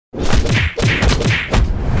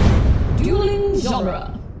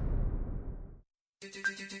genre.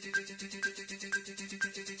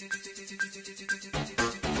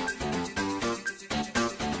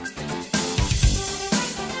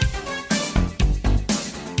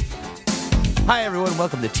 Hi, everyone.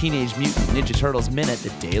 Welcome to Teenage Mutant Ninja Turtles Minute, the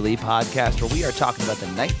daily podcast where we are talking about the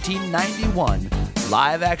 1991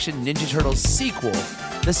 live-action Ninja Turtles sequel,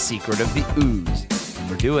 The Secret of the Ooze. And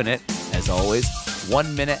we're doing it, as always,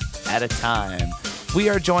 1 minute at a time. We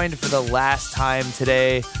are joined for the last time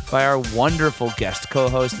today by our wonderful guest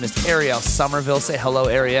co-host, Miss Ariel Somerville. Say hello,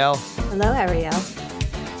 Ariel. Hello, Ariel.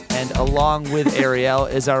 And along with Ariel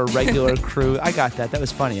is our regular crew. I got that. That was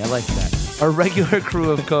funny. I like that. Our regular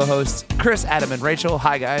crew of co-hosts, Chris, Adam, and Rachel.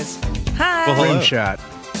 Hi, guys. Hi. Well, rim shot.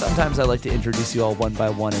 Sometimes I like to introduce you all one by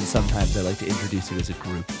one, and sometimes I like to introduce you as a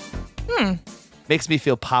group. Makes me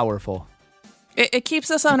feel powerful. It keeps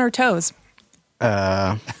us on our toes.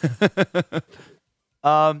 But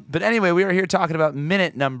anyway, we are here talking about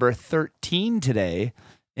minute number 13 today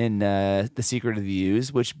in The Secret of the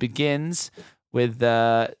Ooze, which begins with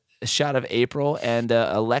a shot of April and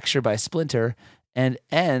a lecture by Splinter, and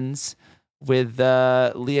ends with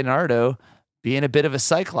Leonardo being a bit of a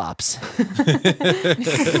cyclops.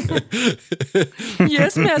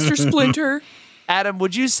 Yes, Master Splinter. Adam,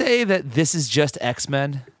 would you say that this is just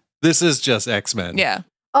X-Men? This is just X-Men. Yeah.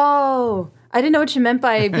 Oh, I didn't know what you meant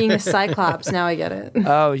by being a Cyclops. Now I get it.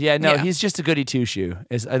 Oh, yeah, no, Yeah. he's just a goody two-shoe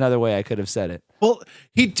is another way I could have said it. Well,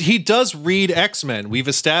 he does read X-Men. We've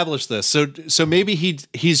established this. So maybe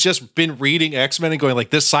he's just been reading X-Men and going like,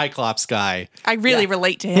 this Cyclops guy. I really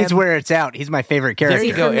relate to him. He's where it's out. He's my favorite character. There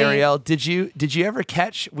you go, for me. Ariel. Did you ever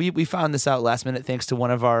catch? We found this out last minute thanks to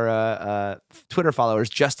one of our Twitter followers,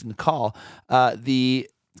 Justin Call. The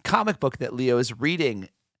comic book that Leo is reading,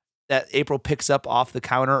 that April picks up off the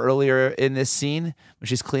counter earlier in this scene when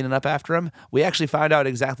she's cleaning up after him. We actually found out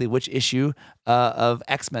exactly which issue of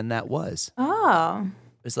X-Men that was. Oh,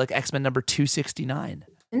 It was like X-Men number 269.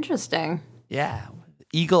 interesting. Yeah.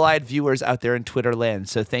 Eagle-eyed viewers out there in Twitter land.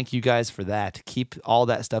 So thank you guys for that. Keep all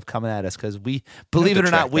that stuff coming at us because we, believe it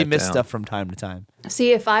or not, we miss stuff from time to time.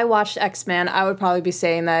 See, if I watched X-Men, I would probably be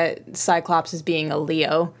saying that Cyclops is being a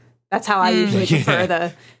Leo. That's how I usually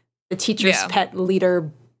prefer the teacher's pet leader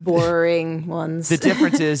boring ones. The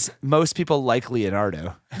difference is most people like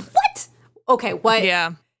Leonardo. What? Okay, what?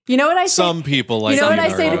 Yeah. You know what I say? Some people like You know what I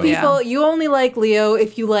say to Leonardo. people? You only like Leo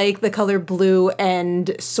if you like the color blue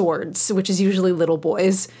and swords, which is usually little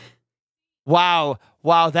boys. Wow,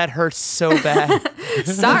 that hurts so bad.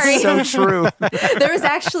 Sorry. So true. There was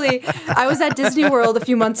actually, I was at Disney World a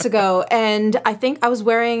few months ago, and I think I was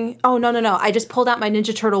wearing, no. I just pulled out my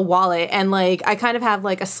Ninja Turtle wallet, and like, I kind of have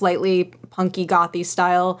like a slightly punky gothy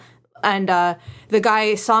style. And the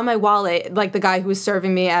guy saw my wallet, like the guy who was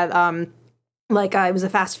serving me at, it was a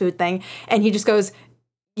fast food thing, and he just goes,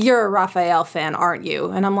 "You're a Raphael fan, aren't you?"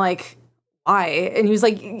 And I'm like, why? And he was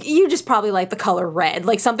like, you just probably like the color red,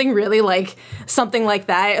 like something really like something like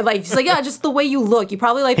that. Like he's like, yeah, just the way you look, you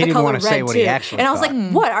probably like He the didn't color wanna red say what too. he actually And I was thought.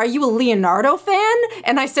 like, what? Are you a Leonardo fan?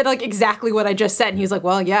 And I said like exactly what I just said. And he was like,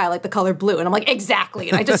 well, yeah, I like the color blue. And I'm like, exactly.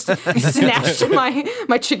 And I just snatched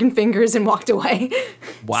my chicken fingers and walked away.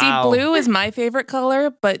 Wow. See, blue is my favorite color,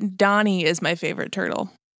 but Donnie is my favorite turtle.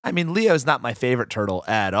 I mean, Leo's not my favorite turtle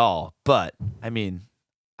at all, but I mean,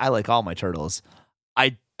 I like all my turtles.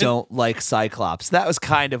 I don't like Cyclops. That was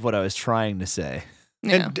kind of what I was trying to say.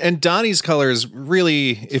 Yeah. And Donnie's color is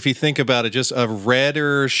really, if you think about it, just a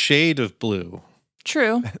redder shade of blue.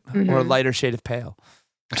 True. Or a lighter shade of pale.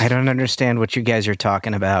 I don't understand what you guys are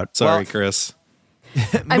talking about. Sorry, Well- Chris.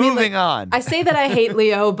 Moving on. I say that I hate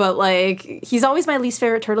Leo, but like he's always my least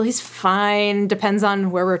favorite turtle. He's fine. Depends on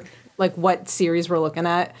where we're like what series we're looking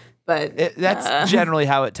at. But That's generally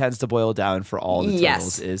how it tends to boil down for all the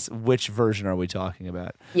Yes. turtles is which version are we talking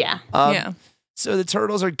about? yeah. Yeah. So the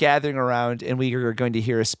turtles are gathering around and we are going to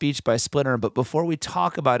hear a speech by Splinter. But before we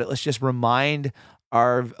talk about it, let's just remind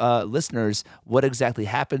our listeners what exactly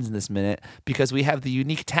happens in this minute because we have the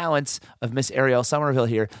unique talents of Miss Ariel Somerville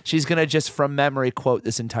here. She's going to just from memory quote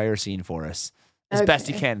this entire scene for us as best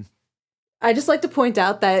you can. I just like to point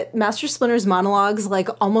out that Master Splinter's monologues like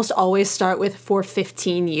almost always start with "for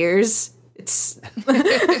 15 years." It's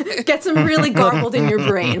gets them really garbled in your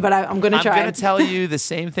brain, but I'm going to try. I'm going to tell you the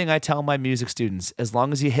same thing I tell my music students. As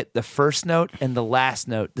long as you hit the first note and the last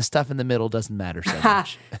note, the stuff in the middle doesn't matter so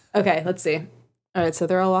much. Okay, let's see. All right, so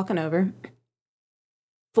they're all walking over.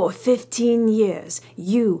 For 15 years,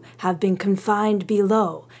 you have been confined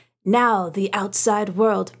below. Now the outside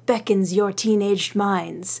world beckons your teenaged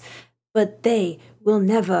minds. But they will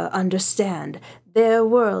never understand. Their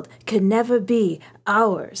world could never be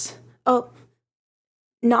ours. Oh,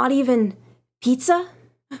 not even Pizza?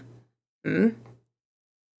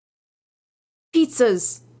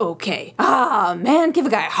 Pizza's okay. Ah, man, give a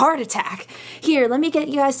guy a heart attack. Here, let me get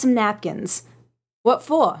you guys some napkins. What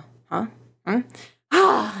for? Huh?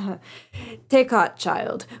 Ah, take heart,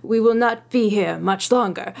 child. We will not be here much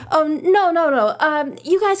longer. Oh, no.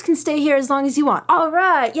 You guys can stay here as long as you want. All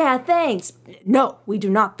right, yeah, thanks. No, we do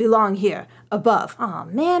not belong here. Above. Aw,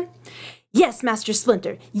 man. Yes, Master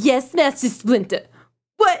Splinter. Yes, Master Splinter.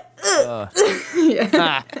 What?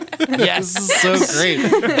 Yes. This is so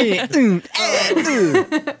great.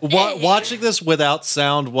 Watching this without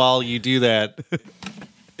sound while you do that,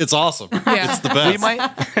 it's awesome. Yeah. It's the best.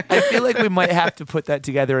 I feel like we might have to put that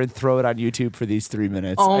together and throw it on YouTube for these 3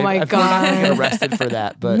 minutes. Oh my I feel like I'm gonna God. get arrested for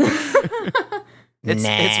that, but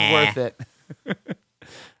it's worth it.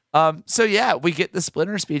 So yeah, we get the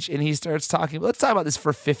Splinter speech and he starts talking. Let's talk about this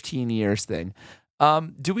for 15 years thing.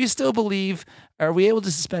 Do we still believe, are we able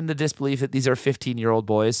to suspend the disbelief that these are 15-year-old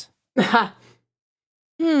boys?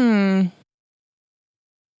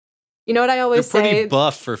 You know what I They're always pretty say?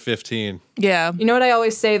 buff for 15. Yeah. You know what I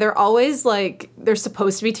always say? They're always like, they're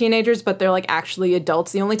supposed to be teenagers, but they're like actually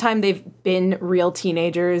adults. The only time they've been real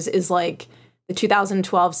teenagers is like the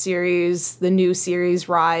 2012 series, the new series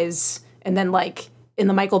Rise, and then like in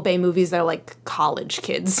the Michael Bay movies, they're like college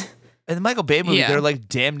kids. In the Michael Bay movie, Yeah. they're like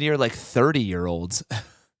damn near like 30-year-olds.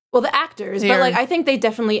 Well, the actors, but They're- like I think they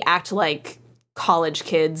definitely act like college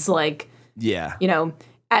kids, like, Yeah. you know,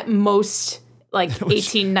 at most like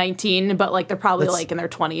 18, 19, but like they're probably Let's- like in their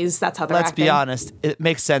 20s. That's how they're Let's acting. be honest, it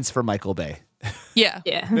makes sense for Michael Bay. Yeah.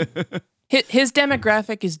 Yeah. His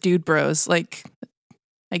demographic is dude bros. Like,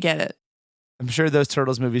 I get it. I'm sure those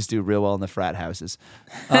Turtles movies do real well in the frat houses.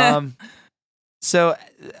 So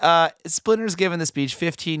Splinter's given the speech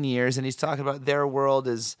 15 years, and he's talking about their world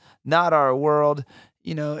is not our world.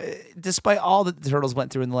 You know, despite all that the Turtles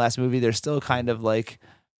went through in the last movie, they're still kind of like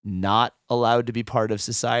not allowed to be part of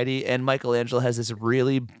society. And Michelangelo has this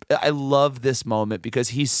really, I love this moment because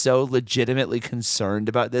he's so legitimately concerned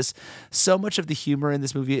about this. So much of the humor in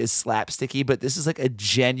this movie is slapsticky, but this is like a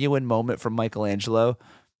genuine moment from Michelangelo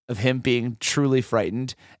of him being truly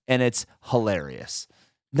frightened, and it's hilarious.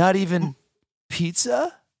 Not even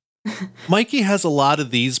pizza? Mikey has a lot of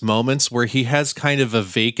these moments where he has kind of a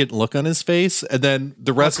vacant look on his face, and then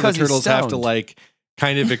the rest of the 'cause he's turtles have to stoned. like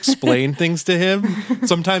kind of explain things to him.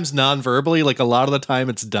 Sometimes non-verbally, like a lot of the time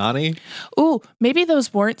it's Donnie. Ooh, maybe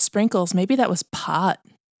those weren't sprinkles. Maybe that was pot.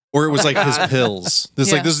 Or it was like his pills. This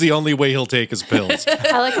Yeah. like this is the only way he'll take his pills.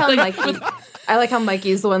 I like how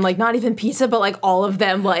Mikey's the one, like, not even pizza, but like all of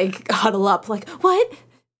them like huddle up, like, what? And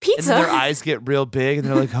Pizza? then their eyes get real big, and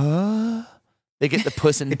they're like, huh? They get the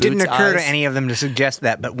Puss in It Boots didn't occur to eyes. any of them to suggest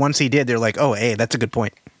that, but once he did, they're like, "Oh, hey, that's a good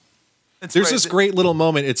point." That's There's right. this great little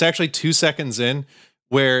moment. It's actually 2 seconds in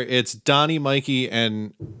where it's Donnie, Mikey,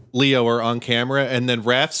 and Leo are on camera, and then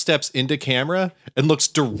Raph steps into camera and looks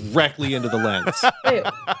directly into the lens. Wait.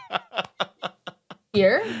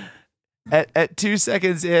 Here? At 2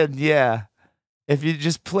 seconds in, yeah. If you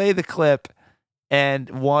just play the clip and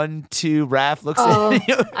 1, 2, Raph looks Oh, at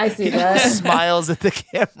you, I see he that. smiles at the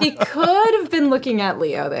camera. He could have been looking at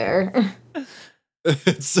Leo there.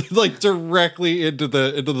 It's like directly into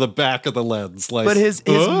the back of the lens. Like, But his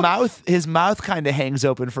huh? mouth kind of hangs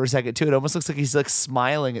open for a second too. It almost looks like he's like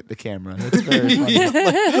smiling at the camera. It's very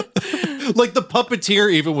funny. Like the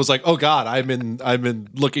puppeteer even was like, "Oh God, I'm in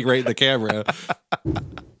looking right in the camera."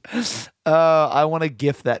 I want to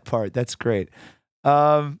gift that part. That's great.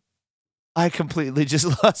 I completely just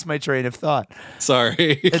lost my train of thought.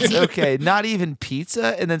 Sorry. It's okay. Not even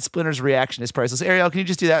pizza. And then Splinter's reaction is priceless. Ariel, can you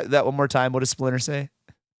just do that one more time? What does Splinter say?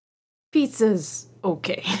 Pizza's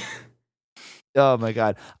okay. Oh my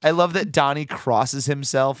God. I love that Donnie crosses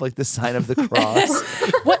himself like the sign of the cross.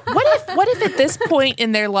 What if at this point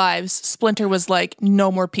in their lives, Splinter was like, no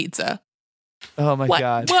more pizza? Oh my What?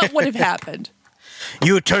 God. What would have happened?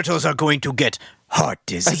 You turtles are going to get heart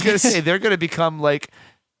I was going to disease. say, they're going to become like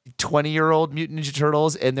 20-year-old Mutant Ninja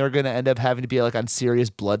Turtles, and they're going to end up having to be like on serious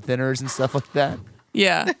blood thinners and stuff like that.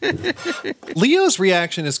 Yeah. Leo's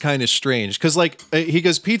reaction is kind of strange because, like, he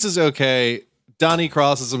goes, "Pizza's okay." Donnie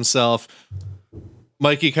crosses himself.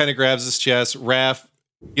 Mikey kind of grabs his chest. Raph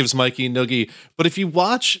gives Mikey a noogie. But if you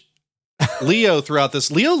watch Leo throughout this,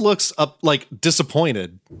 Leo looks up like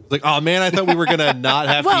disappointed. Like, "Oh man, I thought we were gonna not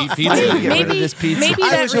have to eat pizza." Get rid of this pizza. Maybe I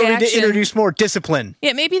that was hoping to reaction. introduce more discipline.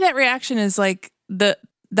 Yeah, maybe that reaction is like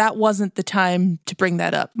that wasn't the time to bring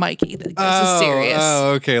that up, Mikey. This is serious.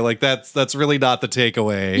 Oh, okay. Like that's really not the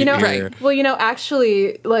takeaway. You know, here. well, you know,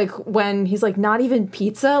 actually, like when he's like, not even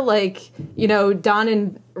pizza, like, you know, Don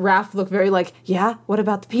and Raph look very like, yeah, what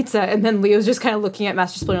about the pizza? And then Leo's just kind of looking at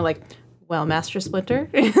Master Splinter like, well, Master Splinter.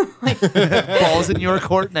 Balls in your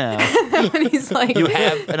court now. And he's like, You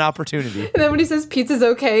have an opportunity. and then when he says pizza's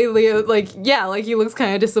okay, Leo, like, yeah, like he looks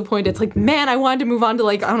kind of disappointed. It's like, man, I wanted to move on to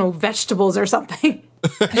like, I don't know, vegetables or something.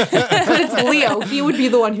 But it's Leo. He would be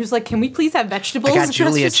the one who's like, can we please have vegetables? I got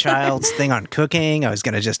Julia Just- Child's thing on cooking. I was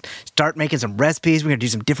gonna just start making some recipes. We're gonna do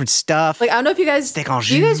some different stuff. Like, I don't know if you guys, Steak au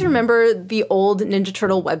do you guys jus. remember the old Ninja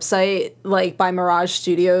Turtle website, like by Mirage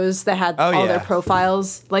Studios that had all yeah. their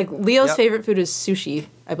profiles? Like Leo's Yep. favorite food is sushi,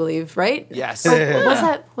 I believe, right? Yes.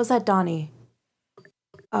 Was that Donnie?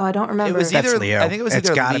 Oh, I don't remember. was That's either- Leo. I think it was It's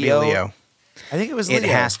either gotta Leo. be Leo. I think it was It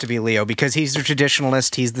Leo. has to be Leo because he's the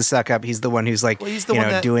traditionalist. He's the suck up. He's the one who's like, Well, he's the one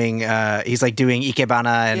that- doing. He's like doing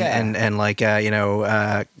ikebana and like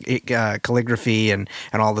calligraphy and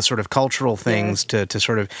all the sort of cultural things to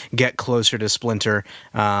sort of get closer to Splinter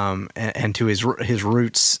and to his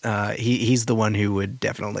roots. He's the one who would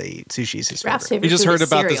definitely sushi's his Raph's favorite. favorite He just food heard is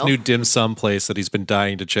about this cereal. new dim sum place that he's been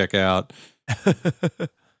dying to check out.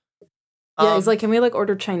 Yeah, he's like, can we like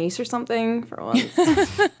order Chinese or something for once?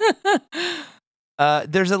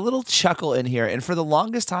 There's a little chuckle in here, and for the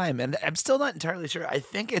longest time, and I'm still not entirely sure, I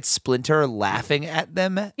think it's Splinter laughing at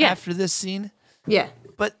them after this scene. Yeah.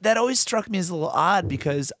 But that always struck me as a little odd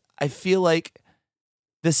because I feel like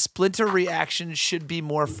the Splinter reaction should be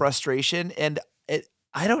more frustration, and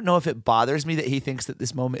I don't know if it bothers me that he thinks that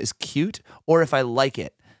this moment is cute or if I like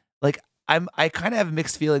it. Like I kind of have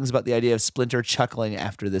mixed feelings about the idea of Splinter chuckling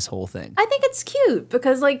after this whole thing. I think it's cute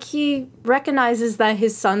because like he recognizes that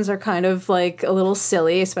his sons are kind of like a little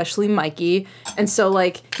silly, especially Mikey. And so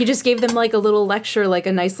like he just gave them like a little lecture, like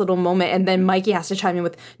a nice little moment, and then Mikey has to chime in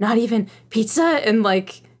with not even pizza and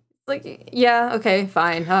like yeah, okay,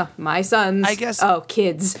 fine. Huh, my sons. I guess- Oh,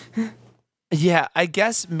 kids. Yeah, I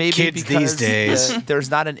guess maybe Kids because these days.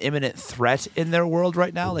 there's not an imminent threat in their world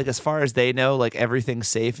right now. Like as far as they know, like everything's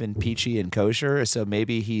safe and peachy and kosher. So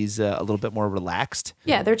maybe he's a little bit more relaxed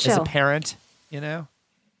Yeah, they're as a chill. parent. You know,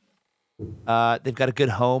 they've got a good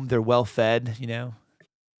home. They're well fed. You know,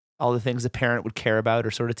 all the things a parent would care about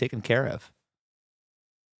are sort of taken care of.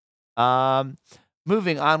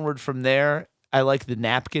 Moving onward from there, I like the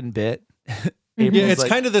napkin bit. Yeah, it's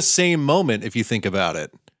kind of the same moment if you think about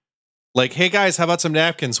it. Like, hey guys, how about some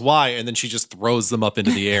napkins? Why? And then she just throws them up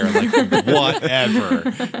into the air. Like,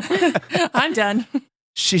 whatever. I'm done.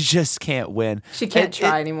 She just can't win. She can't It-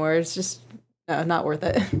 try anymore. It's just not worth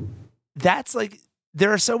it. That's like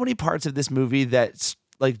there are so many parts of this movie that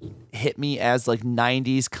like hit me as like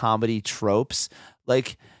 90s comedy tropes.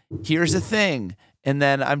 Like here's a thing, and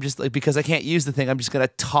then I'm just like, because I can't use the thing, I'm just gonna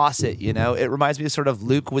toss it, you know. It reminds me of sort of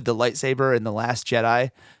Luke with the lightsaber in The Last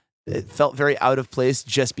Jedi. It felt very out of place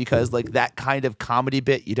just because like that kind of comedy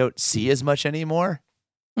bit you don't see as much anymore.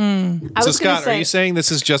 Mm. I So was gonna Scott, say, are you saying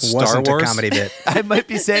this is just Star Wasn't Wars? a comedy bit. I might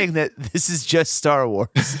be saying that this is just Star Wars.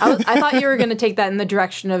 I thought you were going to take that in the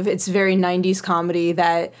direction of it's very 90s comedy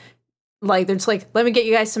that, like, there's like, let me get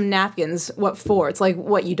you guys some napkins. What for? It's like,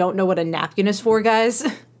 what, you don't know what a napkin is for, guys?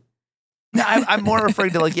 No, I'm more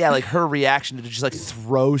referring to like, yeah, like her reaction to just like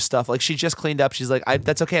throw stuff. Like she just cleaned up. She's like,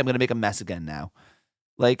 that's okay. I'm going to make a mess again now.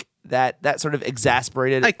 Like that sort of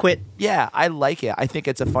exasperated. I quit. Yeah, I like it. I think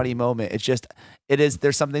it's a funny moment.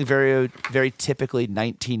 There's something very, very typically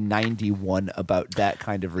 1991 about that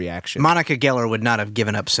kind of reaction. Monica Geller would not have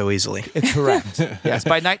given up so easily. Correct. Yes.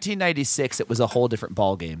 By 1996, it was a whole different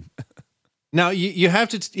ballgame. Now you have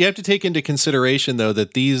to take into consideration though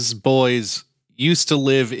that these boys used to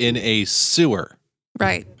live in a sewer.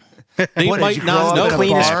 Right. They What, did might you not grow know up in a what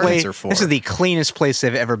Cleanest bar? place. napkins are for. This is the cleanest place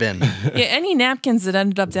they've ever been. Yeah, any napkins that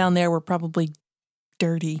ended up down there were probably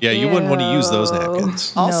dirty. Yeah, you wouldn't want to use those Ew.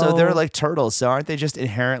 napkins. Also, No. they're like turtles, so aren't they just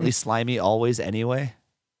inherently slimy always anyway?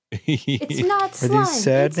 It's not Are slime. these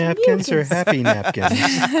sad it's napkins or mucus. happy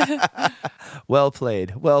napkins? Well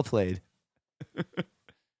played. Well played.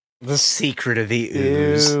 The secret of the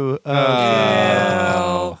ooze. Ew.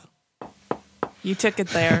 Oh. You took it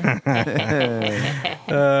there.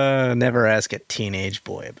 Never ask a teenage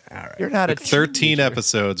boy. All right. You're not a 13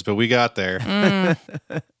 episodes, but we got there.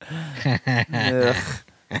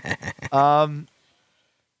 Ugh.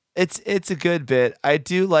 It's a good bit. I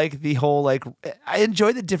do like the whole like I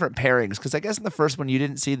enjoy the different pairings because I guess in the first one you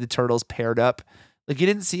didn't see the turtles paired up. Like you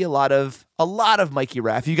didn't see a lot of Mikey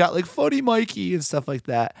Raph. You got like funny Mikey and stuff like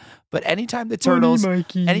that. But anytime the turtles,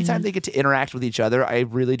 anytime they get to interact with each other, I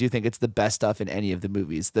really do think it's the best stuff in any of the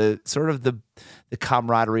movies. The sort of the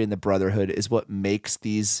camaraderie and the brotherhood is what makes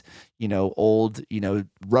these, old,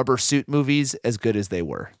 rubber suit movies as good as they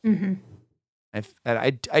were. Mhm.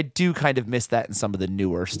 I do kind of miss that in some of the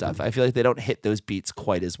newer stuff. I feel like they don't hit those beats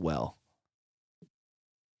quite as well.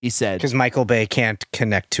 He said. Because Michael Bay can't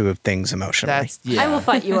connect to things emotionally. That's, yeah. I will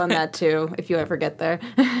fight you on that too if you ever get there.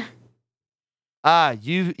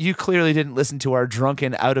 You clearly didn't listen to our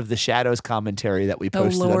drunken Out of the Shadows commentary that we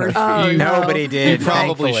posted on our Lord. feed. Oh, no. Nobody did. You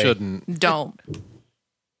probably thankfully. shouldn't. Don't.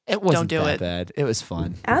 It wasn't Don't do that it. bad. It was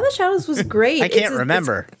fun. Out of the Shadows was great. I can't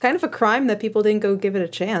remember. It's kind of a crime that people didn't go give it a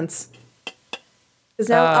chance. Because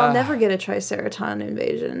now I'll never get a Triceraton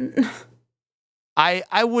invasion.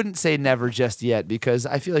 I wouldn't say never just yet because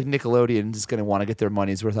I feel like Nickelodeon is going to want to get their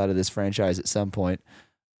money's worth out of this franchise at some point.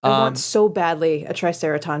 I want so badly a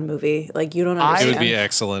Triceraton movie. Like, you don't It understand. would be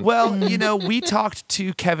excellent. Well, we talked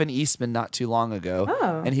to Kevin Eastman not too long ago,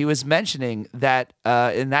 and he was mentioning that,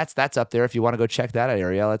 and that's up there if you want to go check that out,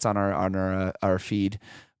 Ariel. It's on our feed.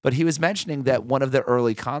 But he was mentioning that one of the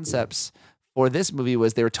early concepts for this movie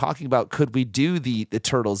was they were talking about could we do the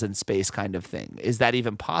turtles in space kind of thing? Is that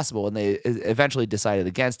even possible? And they eventually decided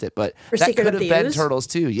against it. But For that Secret could of have the been Ooze? turtles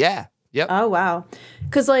too. Yeah. Yep. Oh, wow.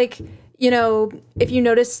 Because, like, if you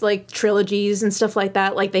notice, like, trilogies and stuff like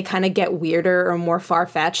that, like, they kind of get weirder or more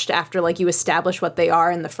far-fetched after, like, you establish what they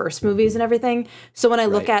are in the first movies and everything. So when I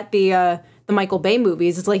look at the Michael Bay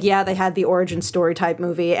movies, it's like, yeah, they had the origin story type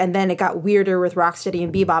movie, and then it got weirder with Rocksteady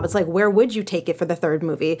and Bebop. It's like, where would you take it for the third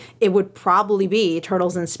movie? It would probably be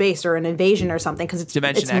Turtles in Space or an invasion or something, because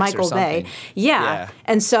Dimension it's X or Michael Bay. something. Yeah.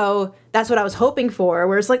 And so that's what I was hoping for,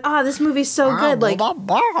 where it's like, this movie's so good. Like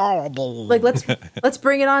let's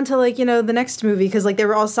bring it on to, like, the next movie, because, like, they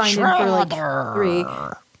were all signed in for,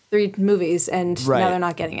 like, three movies, and Right. now they're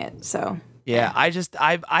not getting it. So Yeah, I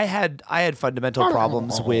had fundamental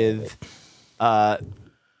problems with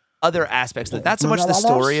other aspects that not so much the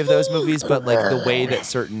story of those movies, but like the way that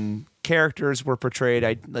certain characters were portrayed.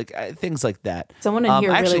 Things like that. someone in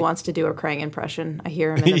here actually- really wants to do a Krang impression. I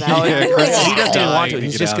hear him in the Oh, back. yeah, Chris, he doesn't even want to. Dying to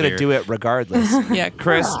He's get just out going to here. do it regardless. Yeah,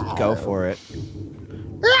 Chris, go for it.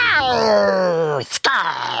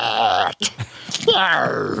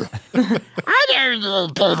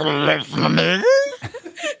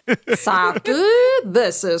 Saki,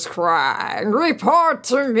 this is Krang. Report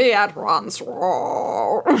to me at once. That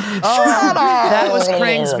was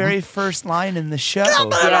Krang's very first line in the show.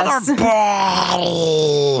 Yes.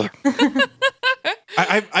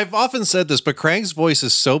 I've often said this, but Krang's voice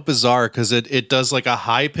is so bizarre because it does like a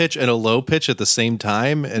high pitch and a low pitch at the same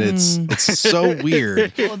time, and it's so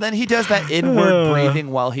weird. Well, then he does that inward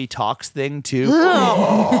breathing while he talks thing too.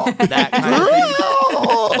 That kind of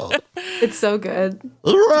thing. It's so good.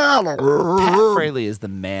 Pat Fraley is the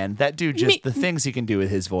man. That dude the things he can do with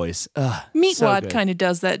his voice. Meatwad kind of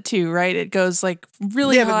does that too, right? It goes like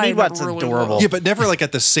really Yeah, but high. Meatwad's really adorable. low. Yeah, but never like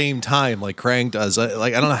at the same time like Krang does. I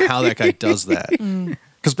don't know how that guy does that.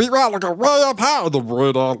 Because be right like a way up high the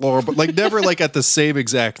road but like never like at the same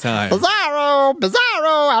exact time. Bizarro,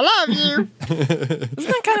 I love you. Isn't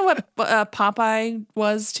that kind of what Popeye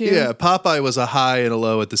was too? Yeah, Popeye was a high and a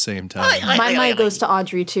low at the same time. My mind goes to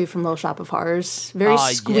Audrey too from Little Shop of Horrors. Very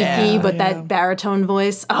squeaky, yeah. but that baritone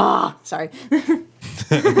voice. Sorry.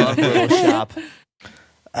 Love Little Shop.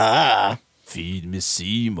 Feed me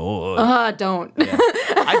Seymour. Don't.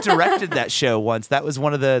 I directed that show once. That was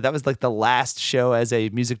that was like the last show as a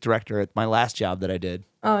music director at my last job that I did.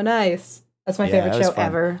 Oh, nice. That's my Yeah, favorite it was show fun.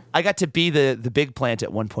 ever. I got to be the big plant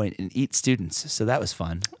at one point and eat students, so that was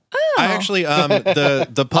fun. I actually the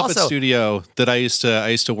puppet Also- studio that I used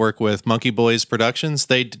to work with, Monkey Boys Productions,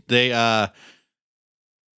 they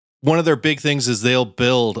one of their big things is they'll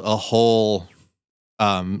build a whole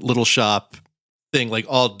little shop thing, like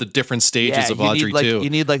all the different stages of Audrey too. You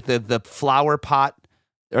need like the flower pot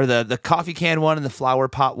or the coffee can one and the flower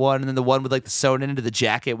pot one, and then the one with like the sewn into the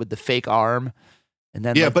jacket with the fake arm. And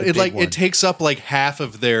then Yeah, like, but the it big like one. it takes up like half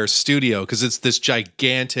of their studio because it's this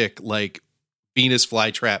gigantic like Venus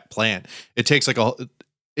flytrap plant. It takes like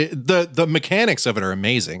the mechanics of it are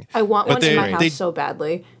amazing. I want But one in my they- house so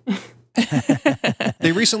badly.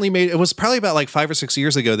 They recently it was probably about like 5 or 6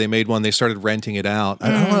 years ago they made one. They started renting it out. I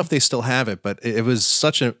don't know if they still have it, but it was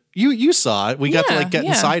such a you saw it. We got to Yeah, like get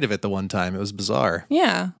yeah. inside of it the one time. It was bizarre.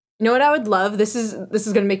 Yeah. You know what I would love? This is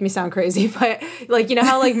gonna make me sound crazy, but like, you know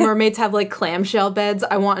how like mermaids have like clamshell beds?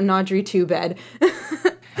 I want an Audrey 2 bed.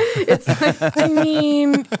 It's like, I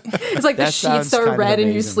mean, it's like the That sounds sheets are kind of red and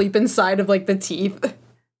you amazing. sleep inside of like the teeth.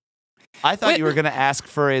 I thought you were going to ask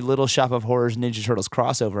for a Little Shop of Horrors Ninja Turtles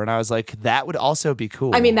crossover, and I was like, that would also be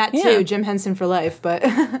cool. I mean that too, Yeah. Jim Henson for life, but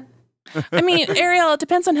I mean, Ariel, it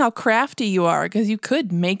depends on how crafty you are because you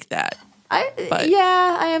could make that. But-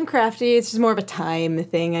 yeah, I am crafty. It's just more of a time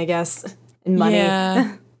thing, I guess. And money.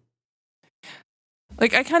 Yeah.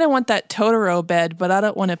 Like, I kind of want that Totoro bed, but I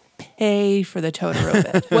don't want to pay for the Totoro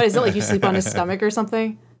bed. What is it, like you sleep on his stomach or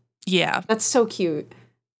something? Yeah. That's so cute.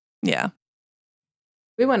 Yeah.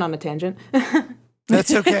 We went on a tangent.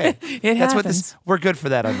 That's okay. It That's what happens. we're good for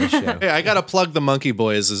that on this show. Hey, I gotta plug the Monkey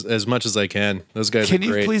Boys as much as I can. Those guys Can are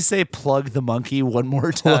you great. please say plug the monkey one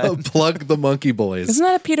more time? Plug the Monkey Boys. Isn't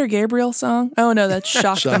that a Peter Gabriel song? Oh no, that's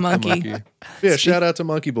Shock the Monkey. Yeah, shout out to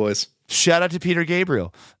Monkey Boys. Shout out to Peter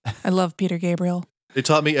Gabriel. I love Peter Gabriel. They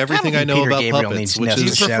taught me everything I think know Peter about Gabriel puppets, needs which no Do you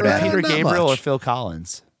is shout prefer out. Peter not Gabriel or much. Phil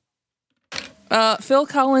Collins? Phil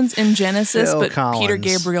Collins in Genesis, Phil but Peter Collins.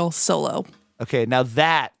 Gabriel solo. Okay, now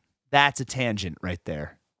that's a tangent right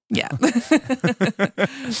there. Yeah.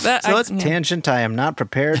 So let's Tangent I am not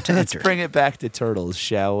prepared to Let's enter. bring it back to Turtles,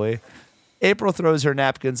 shall we? April throws her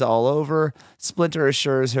napkins all over. Splinter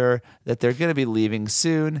assures her that they're going to be leaving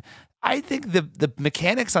soon. I think the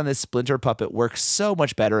mechanics on this Splinter puppet work so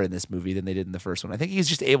much better in this movie than they did in the first one. I think he's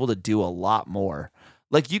just able to do a lot more.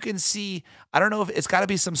 Like you can see, I don't know if it's got to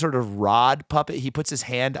be some sort of rod puppet. He puts his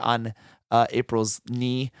hand on April's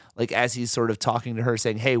knee, like as he's sort of talking to her,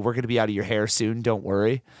 saying, "Hey, we're going to be out of your hair soon. Don't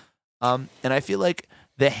worry." And I feel like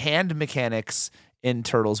the hand mechanics in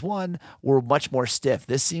Turtles 1 were much more stiff.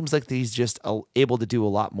 This seems like he's just able to do a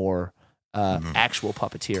lot more actual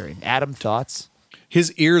puppeteering. Adam, thoughts?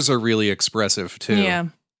 his ears are really expressive too. Yeah.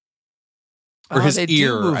 Or his they do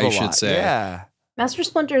ear, move I a should lot. say. Yeah. Master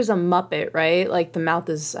Splinter is a Muppet, right? Like the mouth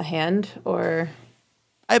is a hand, or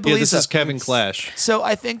I Yeah, believe this so. is Kevin Clash. So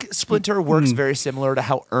I think Splinter works very similar to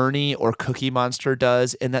how Ernie or Cookie Monster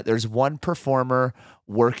does, in that there's one performer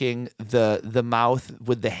working the mouth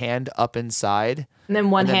with the hand up inside, and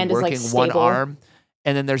then one and then hand is working like stable. one arm,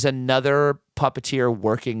 and then there's another puppeteer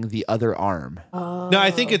working the other arm. No,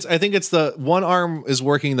 I think it's the one arm is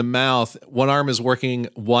working the mouth, one arm is working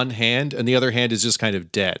one hand, and the other hand is just kind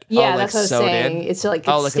of dead. Yeah, like that's what I was sewed saying. in? It's like it's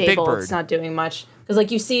Oh, like a Big stable. Bird. It's not doing much because,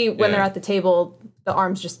 like, you see when Yeah. they're at the table, the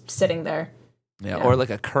arm's just sitting there. Yeah, Yeah. or like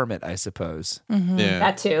a Kermit, I suppose. Yeah.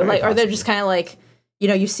 That too, like, or they're just kind of like,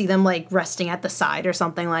 you see them like resting at the side or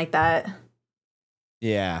something like that.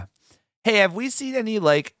 Yeah. Hey, have we seen any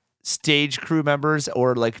like stage crew members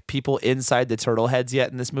or like people inside the turtle heads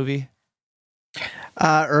yet in this movie?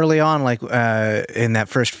 Early on, like in that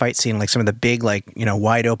first fight scene, like some of the big, like,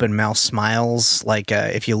 wide open mouth smiles. Like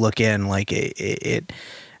if you look in, like it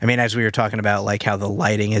I mean, as we were talking about, like how the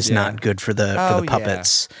lighting is not good for the Oh,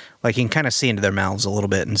 puppets. Like you can kind of see into their mouths a little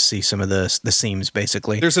bit and see some of the seams,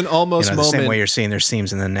 basically. There's an almost the moment. same way you're seeing their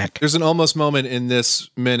seams in the neck. There's an almost moment in this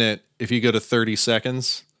minute if you go to 30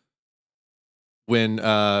 seconds when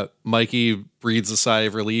Mikey breathes a sigh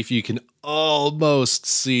of relief. You can almost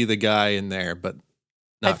see the guy in there, but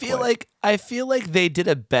not I feel like they did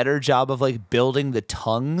a better job of like building the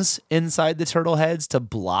tongues inside the turtle heads to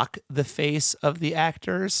block the face of the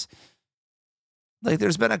actors. Like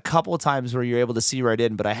there's been a couple of times where you're able to see right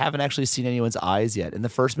in, but I haven't actually seen anyone's eyes yet. In the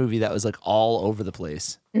first movie, that was like all over the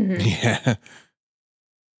place. Yeah.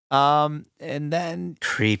 And then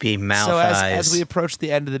Creepy mouth so eyes. as we approach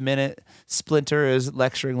the end of the minute, Splinter is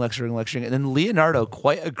lecturing, and then Leonardo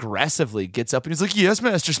quite aggressively gets up and he's like, "Yes,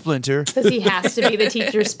 Master Splinter." Because he has to be the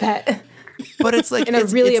teacher's pet But it's like in a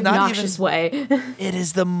it's really not even- obnoxious way. It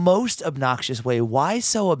is the most obnoxious way. Why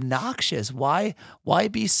so obnoxious? Why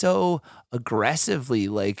be so aggressively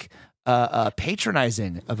like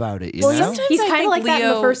patronizing about it? You know? sometimes He's I kind of think like that in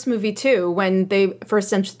the Leo- first movie too, when they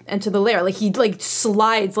first enter the lair. Like he like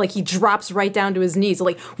slides, like he drops right down to his knees.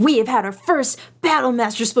 Like, we have had our first battle,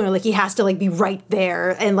 Master Splinter. Like he has to like be right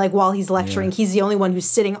there, and like while he's lecturing, he's the only one who's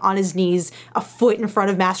sitting on his knees, a foot in front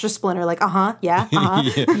of Master Splinter. Like, yeah,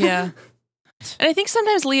 Yeah. And I think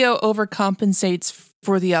sometimes Leo overcompensates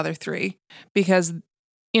for the other three because,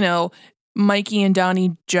 Mikey and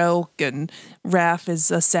Donnie joke and Raph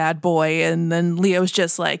is a sad boy. And then Leo's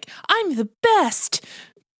just like, I'm the best.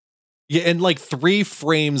 Yeah, in like 3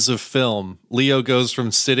 frames of film, Leo goes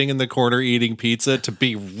from sitting in the corner eating pizza to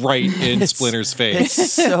be right in Splinter's face.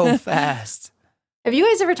 It's so fast. Have you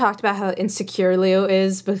guys ever talked about how insecure Leo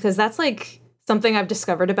is? Because that's like something I've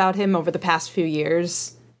discovered about him over the past few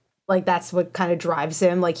years. Like that's what kind of drives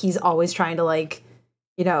him. Like he's always trying to like,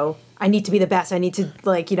 I need to be the best. I need to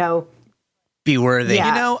like, Be worthy.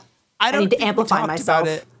 Yeah. I don't need to think we amplify talked myself.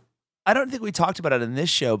 about it. I don't think we talked about it in this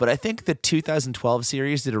show, but I think the 2012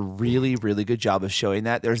 series did a really, really good job of showing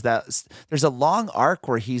that. There's a long arc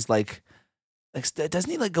where he's like doesn't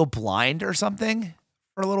he like go blind or something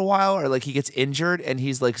for a little while, or like he gets injured and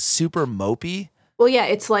he's like super mopey. Well, yeah,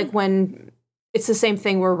 it's like when it's the same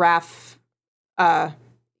thing where Raph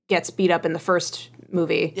gets beat up in the first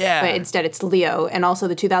movie. Yeah. But instead it's Leo. And also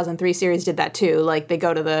the 2003 series did that too. Like they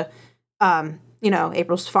go to the,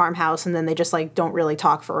 April's farmhouse and then they just like don't really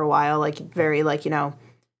talk for a while. Like very like,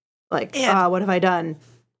 like, And- what have I done?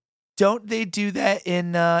 don't they do that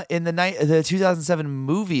in the 2007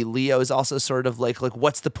 movie? Leo is also sort of like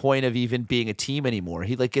what's the point of even being a team anymore?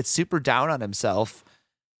 He like gets super down on himself,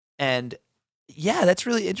 and yeah, that's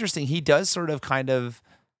really interesting. He does sort of kind of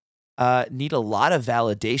need a lot of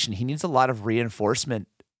validation. He needs a lot of reinforcement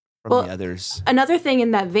from the others. Another thing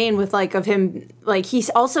in that vein with like of him, like he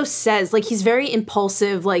also says like he's very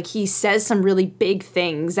impulsive. Like he says some really big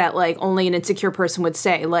things that like only an insecure person would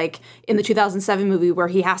say. Like in the 2007 movie where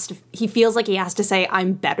he feels like he has to say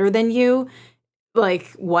I'm better than you.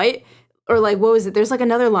 Like what? Or like what was it? There's like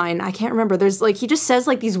another line I can't remember. There's like he just says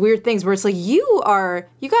like these weird things where it's like you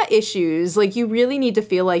got issues. Like you really need to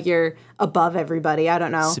feel like you're above everybody. I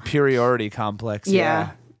don't know. Superiority complex.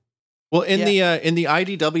 Yeah. Well, in the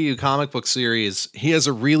IDW comic book series, he has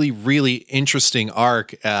a really, really interesting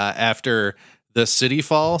arc after the City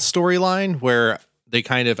Fall storyline, where they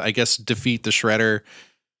kind of, I guess, defeat the Shredder.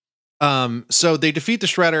 So they defeat the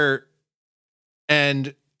Shredder,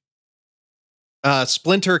 and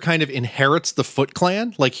Splinter kind of inherits the Foot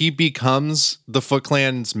Clan. Like he becomes the Foot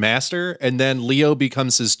Clan's master, and then Leo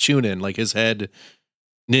becomes his Chunin, like his head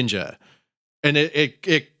ninja, and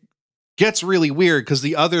it gets really weird because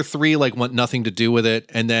the other three like want nothing to do with it,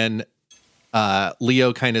 and then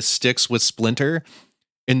Leo kind of sticks with Splinter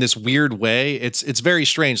in this weird way. It's very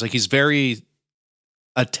strange. Like he's very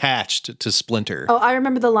attached to Splinter. Oh, I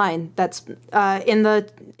remember the line that's in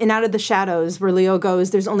Out of the Shadows where Leo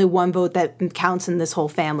goes, "There's only one vote that counts in this whole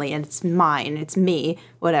family, and it's mine. It's me.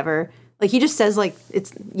 Whatever." Like he just says like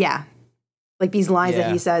it's like these lines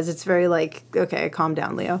that he says. It's very like okay, calm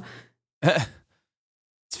down, Leo.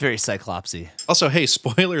 It's very Cyclopsy. Also, hey,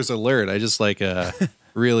 spoilers alert. I just like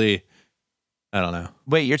really, I don't know.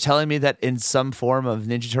 Wait, you're telling me that in some form of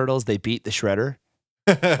Ninja Turtles, they beat the Shredder?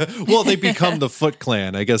 Well, they become the Foot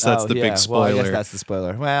Clan. I guess that's the big spoiler. Well, I guess that's the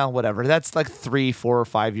spoiler. Well, whatever. That's like 3, 4, or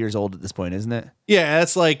 5 years old at this point, isn't it? Yeah,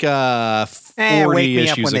 that's like 40 wake me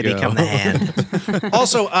issues up when ago. they become the hand.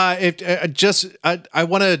 Also, I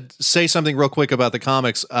want to say something real quick about the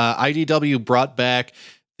comics. IDW brought back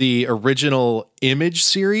the original Image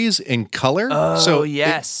series in color. Oh, so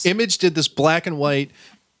yes. Image did this black and white,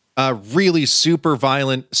 really super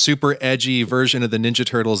violent, super edgy version of the Ninja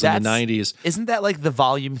Turtles in the 90s. Isn't that like the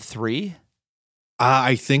volume 3?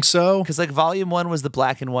 I think so. Because like volume 1 was the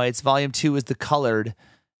black and whites, volume 2 was the colored,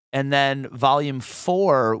 and then volume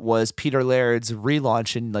 4 was Peter Laird's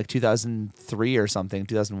relaunch in like 2003 or something,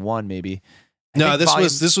 2001 maybe. No,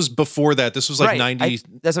 this was before that. This was like 90.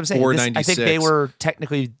 That's what I'm saying. 96. I think they were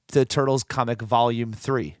technically the Turtles comic volume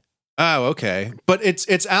 3. Oh, okay. But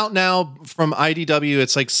it's out now from IDW.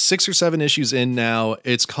 It's like 6 or 7 issues in now.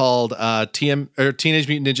 It's called Teenage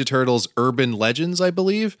Mutant Ninja Turtles Urban Legends, I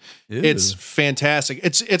believe. Ew. It's fantastic.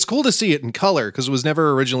 It's cool to see it in color because it was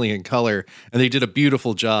never originally in color, and they did a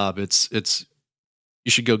beautiful job. It's you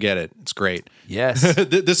should go get it. It's great. Yes.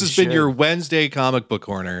 This has been your Wednesday comic book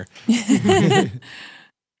corner.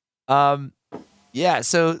 Yeah,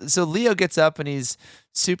 so Leo gets up and he's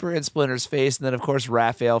super in Splinter's face, and then of course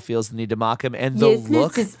Raphael feels the need to mock him, and the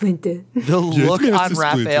look on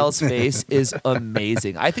Raphael's face is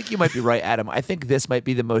amazing. I think you might be right, Adam. I think this might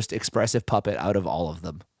be the most expressive puppet out of all of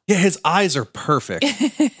them. Yeah, his eyes are perfect.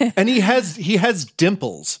 And he has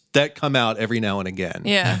dimples that come out every now and again.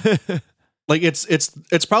 Yeah. Like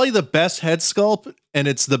it's probably the best head sculpt, and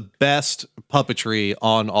it's the best puppetry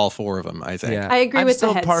on all 4 of them, I think. Yeah. I agree I'm with the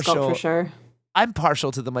still head sculpt for sure. I'm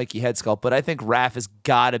partial to the Mikey head sculpt, but I think Raph has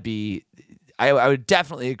got to be. I would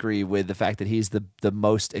definitely agree with the fact that he's the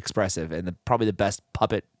most expressive and probably the best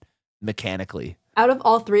puppet mechanically. Out of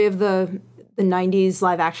all 3 of the 90s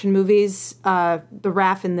live action movies, the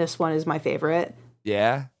Raph in this one is my favorite.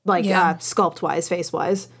 Yeah. Like sculpt wise, face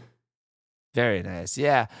wise. Very nice.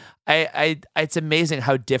 Yeah. I it's amazing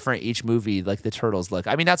how different each movie, like the Turtles look.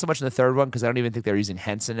 I mean, not so much in the third one because I don't even think they're using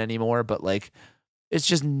Henson anymore, but like it's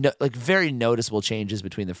just like very noticeable changes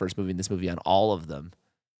between the first movie and this movie on all of them.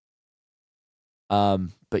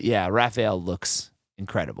 But yeah, Raphael looks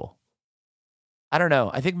incredible. I don't know.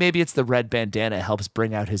 I think maybe it's the red bandana helps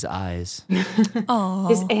bring out his eyes. Aww.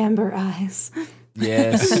 His amber eyes.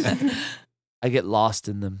 Yes. I get lost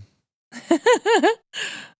in them.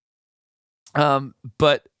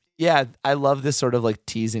 But yeah, I love this sort of like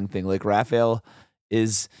teasing thing. Like Raphael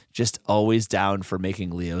is just always down for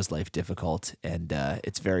making Leo's life difficult, and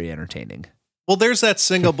it's very entertaining. Well, there's that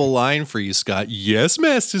singable line for you, Scott. Yes,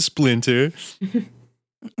 Master Splinter.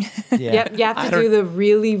 Yeah. Yep, you have to do the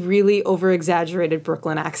really, really over-exaggerated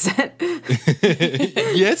Brooklyn accent.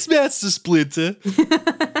 Yes, Master Splinter.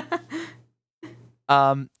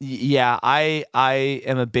 Yeah, I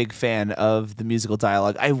am a big fan of the musical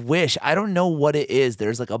dialogue. I don't know what it is.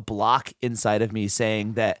 There's like a block inside of me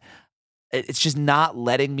saying that it's just not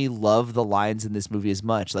letting me love the lines in this movie as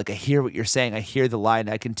much. Like I hear what you're saying. I hear the line.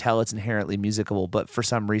 I can tell it's inherently musical, but for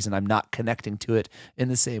some reason I'm not connecting to it in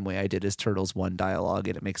the same way I did as Turtles 1 dialogue,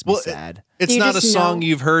 and it makes me sad. It's You not a just song know-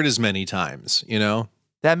 you've heard as many times, you know?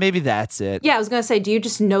 Maybe that's it. Yeah, I was gonna say, do you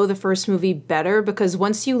just know the first movie better? Because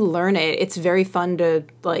once you learn it, it's very fun to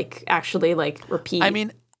like actually like repeat. I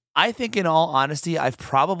mean, I think in all honesty, I've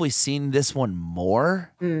probably seen this one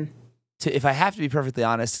more. If I have to be perfectly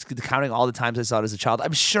honest, counting all the times I saw it as a child,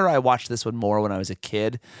 I'm sure I watched this one more when I was a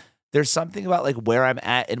kid. There's something about like where I'm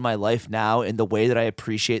at in my life now and the way that I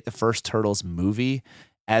appreciate the first Turtles movie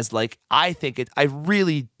as like, I think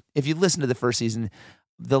if you listen to the first season,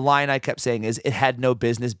 the line I kept saying is it had no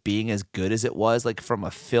business being as good as it was, like from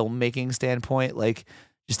a filmmaking standpoint, like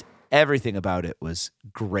just everything about it was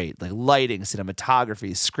great. Like lighting,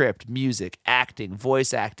 cinematography, script, music, acting,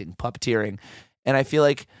 voice acting, puppeteering. And I feel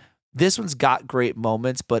like this one's got great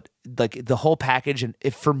moments, but like the whole package, and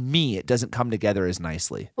for me, it doesn't come together as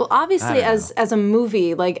nicely. well, obviously, as a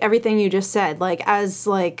movie, like everything you just said, like as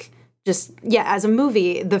a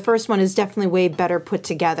movie, the first one is definitely way better put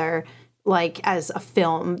together. Like as a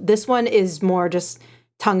film, this one is more just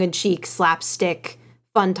tongue-in-cheek, slapstick,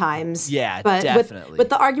 fun times. Yeah, but definitely. With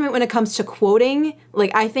the argument when it comes to quoting,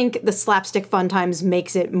 like I think the slapstick fun times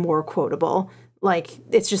makes it more quotable. Like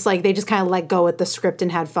it's just like they just kind of let go with the script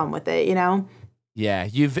and had fun with it, you know? Yeah,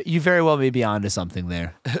 you very well may be onto something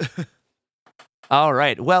there. All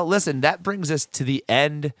right. Well, listen, that brings us to the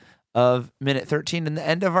end of minute 13 and the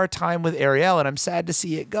end of our time with Ariel, and I'm sad to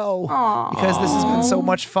see it go because this has been so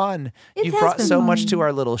much fun. You've has brought been so much fun. to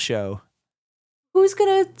our little show. Who's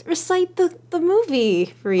gonna recite the movie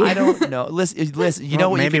for you? I don't know. Listen. You know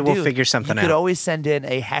what? maybe you can we'll do? figure something You could out. always send in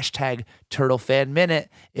a hashtag Turtle Fan Minute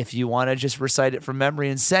if you want to just recite it from memory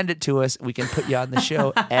and send it to us. We can put you on the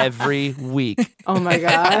show every week. Oh my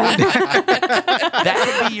god!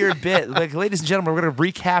 That could be your bit. Like, ladies and gentlemen, we're going to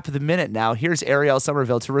recap the minute now. Here's Ariel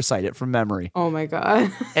Somerville to recite it from memory. Oh my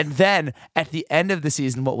god! And then at the end of the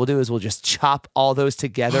season, what we'll do is we'll just chop all those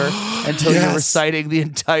together until you're reciting the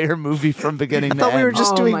entire movie from beginning I to thought we end. were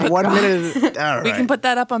just Oh doing my 1 God. minute. All right. We can put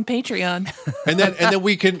that up on Patreon. And then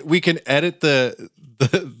we can edit the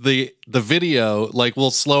video, like we'll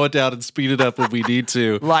slow it down and speed it up when we need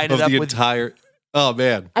to. Line it of up the with- entire. Oh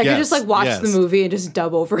man, I could just like watch yes. the movie and just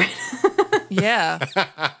dub over it. Yeah.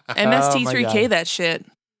 Oh MST3K my that shit.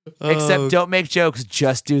 Except don't make jokes,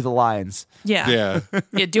 just do the lines. Yeah.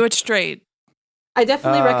 Yeah, Do it straight. I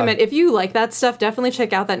definitely recommend, if you like that stuff, definitely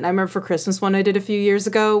check out that Nightmare Before Christmas one I did a few years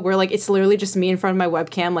ago, where like it's literally just me in front of my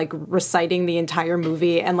webcam, like reciting the entire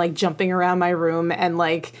movie and like jumping around my room, and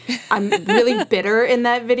like I'm really bitter in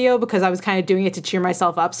that video because I was kind of doing it to cheer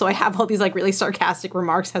myself up, so I have all these like really sarcastic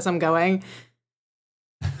remarks as I'm going.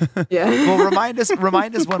 Yeah. Well, remind us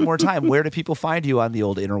one more time. Where do people find you on the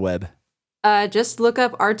old interweb? Just look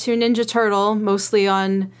up R2 Ninja Turtle, mostly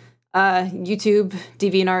on YouTube,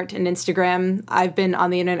 DeviantArt, and Instagram. I've been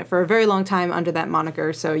on the internet for a very long time under that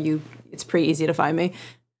moniker, so it's pretty easy to find me.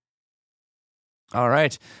 All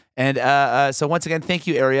right. And so once again, thank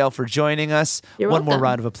you, Ariel, for joining us. You're One more welcome.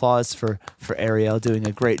 round of applause for Ariel doing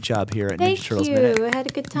a great job here at Ninja Turtles Minute. I had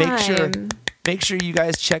a good time. Make sure you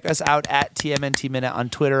guys check us out at TMNT Minute on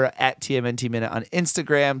Twitter, at TMNT Minute on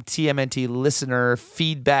Instagram, TMNT Listener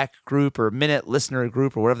Feedback Group or Minute Listener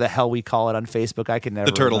Group or whatever the hell we call it on Facebook. I can never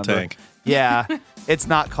the Turtle remember. Tank. Yeah, it's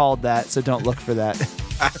not called that, so don't look for that.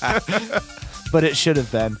 But it should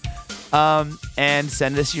have been. And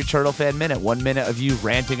send us your Turtle Fan Minute. 1 minute of you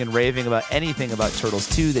ranting and raving about anything about Turtles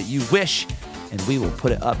 2 that you wish, and we will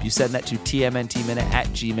put it up. You send that to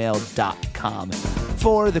tmntminute@gmail.com.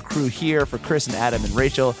 For the crew here, for Chris and Adam and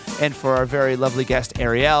Rachel, and for our very lovely guest,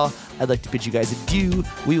 Ariel, I'd like to bid you guys adieu.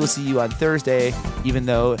 We will see you on Thursday, even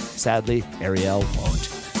though, sadly, Ariel won't.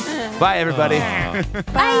 Bye, everybody. Bye.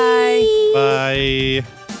 Bye.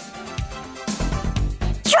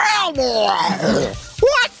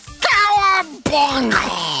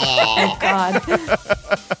 Oh,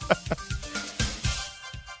 God.